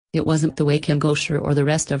It wasn't the way Kim Gosher or the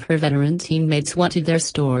rest of her veteran teammates wanted their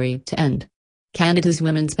story to end. Canada's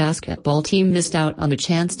women's basketball team missed out on a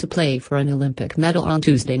chance to play for an Olympic medal on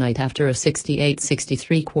Tuesday night after a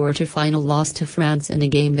 68-63 quarter-final loss to France in a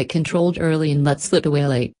game that controlled early and let slip away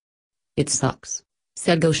late. "It sucks,"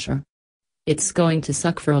 said Gosher. "It's going to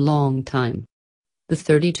suck for a long time." The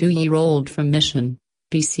 32-year-old from Mission,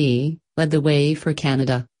 BC, led the way for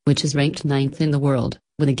Canada, which is ranked 9th in the world,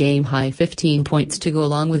 with a game-high 15 points to go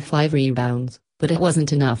along with 5 rebounds, but it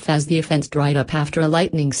wasn't enough as the offense dried up after a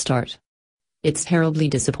lightning start. "It's terribly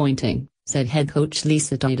disappointing," said head coach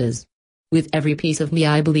Lisa Titus. "With every piece of me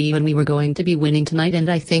I believe we were going to be winning tonight, and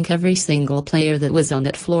I think every single player that was on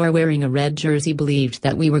that floor wearing a red jersey believed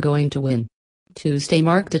that we were going to win." Tuesday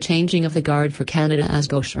marked a changing of the guard for Canada as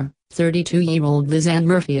Gosher, 32-year-old Lizanne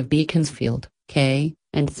Murphy of Beaconsfield, K,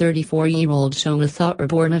 and 34-year-old Shona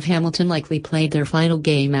Thorburn of Hamilton likely played their final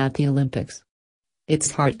game at the Olympics.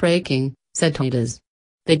 "It's heartbreaking," said Titus.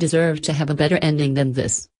 "They deserve to have a better ending than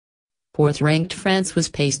this." Fourth-ranked France was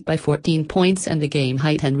paced by 14 points and a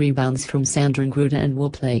game-high 10 rebounds from Sandrine Gruda and will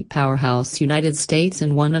play powerhouse United States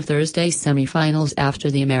in one of Thursday's semifinals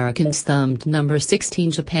after the Americans thumped number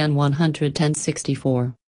 16 Japan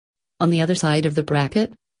 110-64. On the other side of the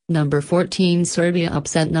bracket, number 14 Serbia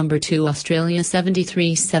upset number 2 Australia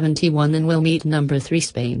 73-71 and will meet number 3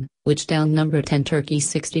 Spain, which downed number 10 Turkey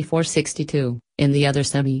 64-62, in the other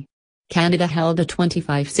semi. Canada held a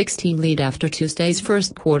 25-16 lead after Tuesday's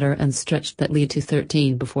first quarter and stretched that lead to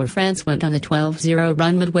 13 before France went on a 12-0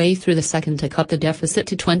 run midway through the second to cut the deficit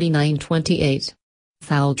to 29-28.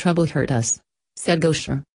 "Foul trouble hurt us," said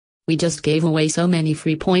Gosher. "We just gave away so many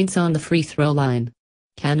free points on the free throw line."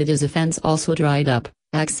 Canada's offense also dried up,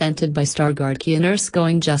 accented by star guard Kia Nurse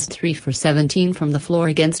going just 3 for 17 from the floor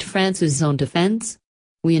against France's zone defense.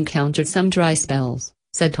 "We encountered some dry spells,"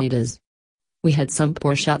 said Titus. "We had some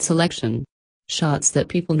poor shot selection. Shots that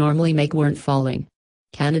people normally make weren't falling."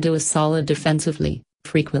 Canada was solid defensively,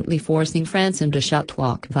 frequently forcing France into shot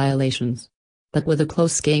clock violations. But with a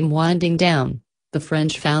close game winding down, the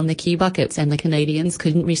French found the key buckets and the Canadians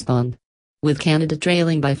couldn't respond. With Canada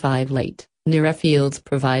trailing by 5 late, Nira Fields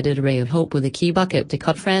provided a ray of hope with a key bucket to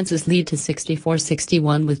cut France's lead to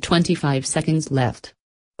 64-61 with 25 seconds left.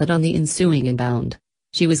 But on the ensuing inbound,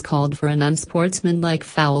 she was called for an unsportsmanlike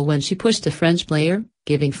foul when she pushed a French player,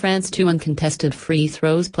 giving France 2 uncontested free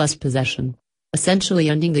throws plus possession, essentially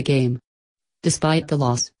ending the game. Despite the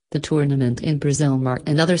loss, the tournament in Brazil marked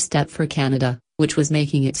another step for Canada, which was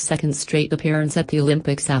making its second straight appearance at the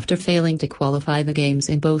Olympics after failing to qualify the Games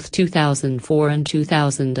in both 2004 and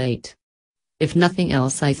 2008. "If nothing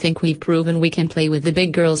else, I think we've proven we can play with the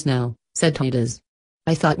big girls now," said Titus.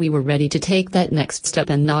 "I thought we were ready to take that next step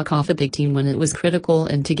and knock off a big team when it was critical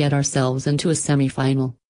and to get ourselves into a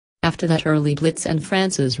semi-final." After that early blitz and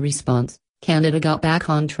France's response, Canada got back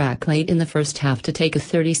on track late in the first half to take a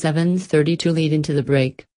 37-32 lead into the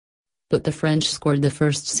break. But the French scored the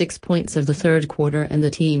first 6 points of the third quarter and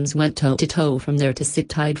the teams went toe-to-toe from there to sit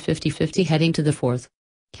tied 50-50 heading to the fourth.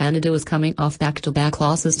 Canada was coming off back-to-back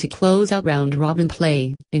losses to close out round-robin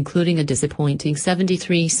play, including a disappointing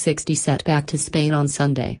 73-60 setback to Spain on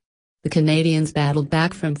Sunday. The Canadians battled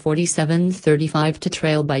back from 47-35 to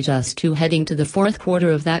trail by just 2 heading to the fourth quarter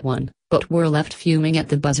of that one, but were left fuming at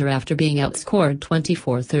the buzzer after being outscored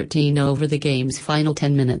 24-13 over the game's final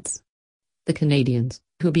 10 minutes. The Canadians,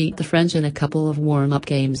 who beat the French in a couple of warm-up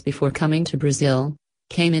games before coming to Brazil,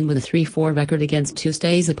 came in with a 3-4 record against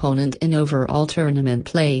Tuesday's opponent in overall tournament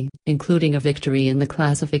play, including a victory in the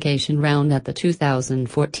classification round at the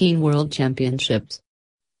 2014 World Championships.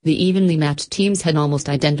 The evenly matched teams had almost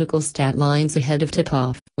identical stat lines ahead of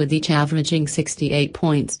tip-off, with each averaging 68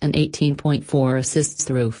 points and 18.4 assists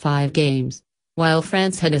through 5 games, while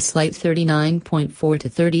France had a slight 39.4 to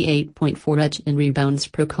 38.4 edge in rebounds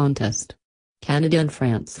per contest. Canada and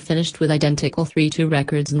France finished with identical 3-2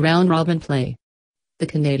 records in round-robin play. The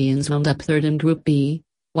Canadians wound up third in Group B,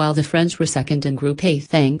 while the French were second in Group A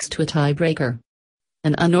thanks to a tiebreaker.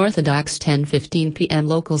 An unorthodox 10:15 p.m.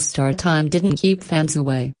 local start time didn't keep fans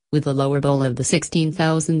away, with the lower bowl of the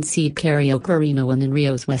 16,000-seat Karaoke Arena One in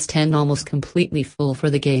Rio's West End almost completely full for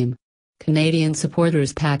the game. Canadian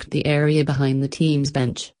supporters packed the area behind the team's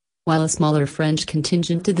bench, while a smaller French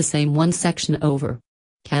contingent did the same one section over.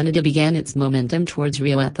 Canada began its momentum towards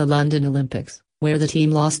Rio at the London Olympics, where the team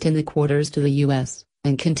lost in the quarters to the U.S.,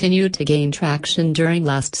 and continued to gain traction during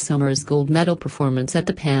last summer's gold medal performance at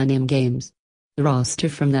the Pan Am Games. The roster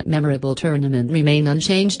from that memorable tournament remain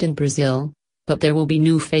unchanged in Brazil, but there will be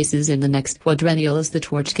new faces in the next quadrennial as the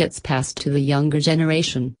torch gets passed to the younger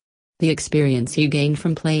generation. The experience you gain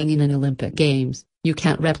from playing in an Olympic Games, you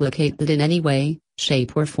can't replicate that in any way,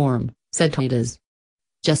 shape or form, said Canada's.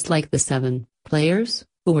 Just like the 7 players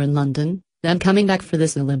who were in London, them coming back for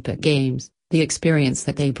this Olympic Games, the experience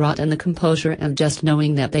that they brought and the composure and just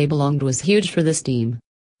knowing that they belonged was huge for this team.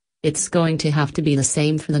 It's going to have to be the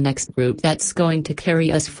same for the next group that's going to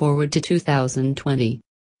carry us forward to 2020.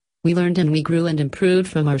 We learned and we grew and improved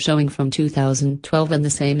from our showing from 2012, and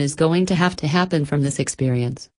the same is going to have to happen from this experience.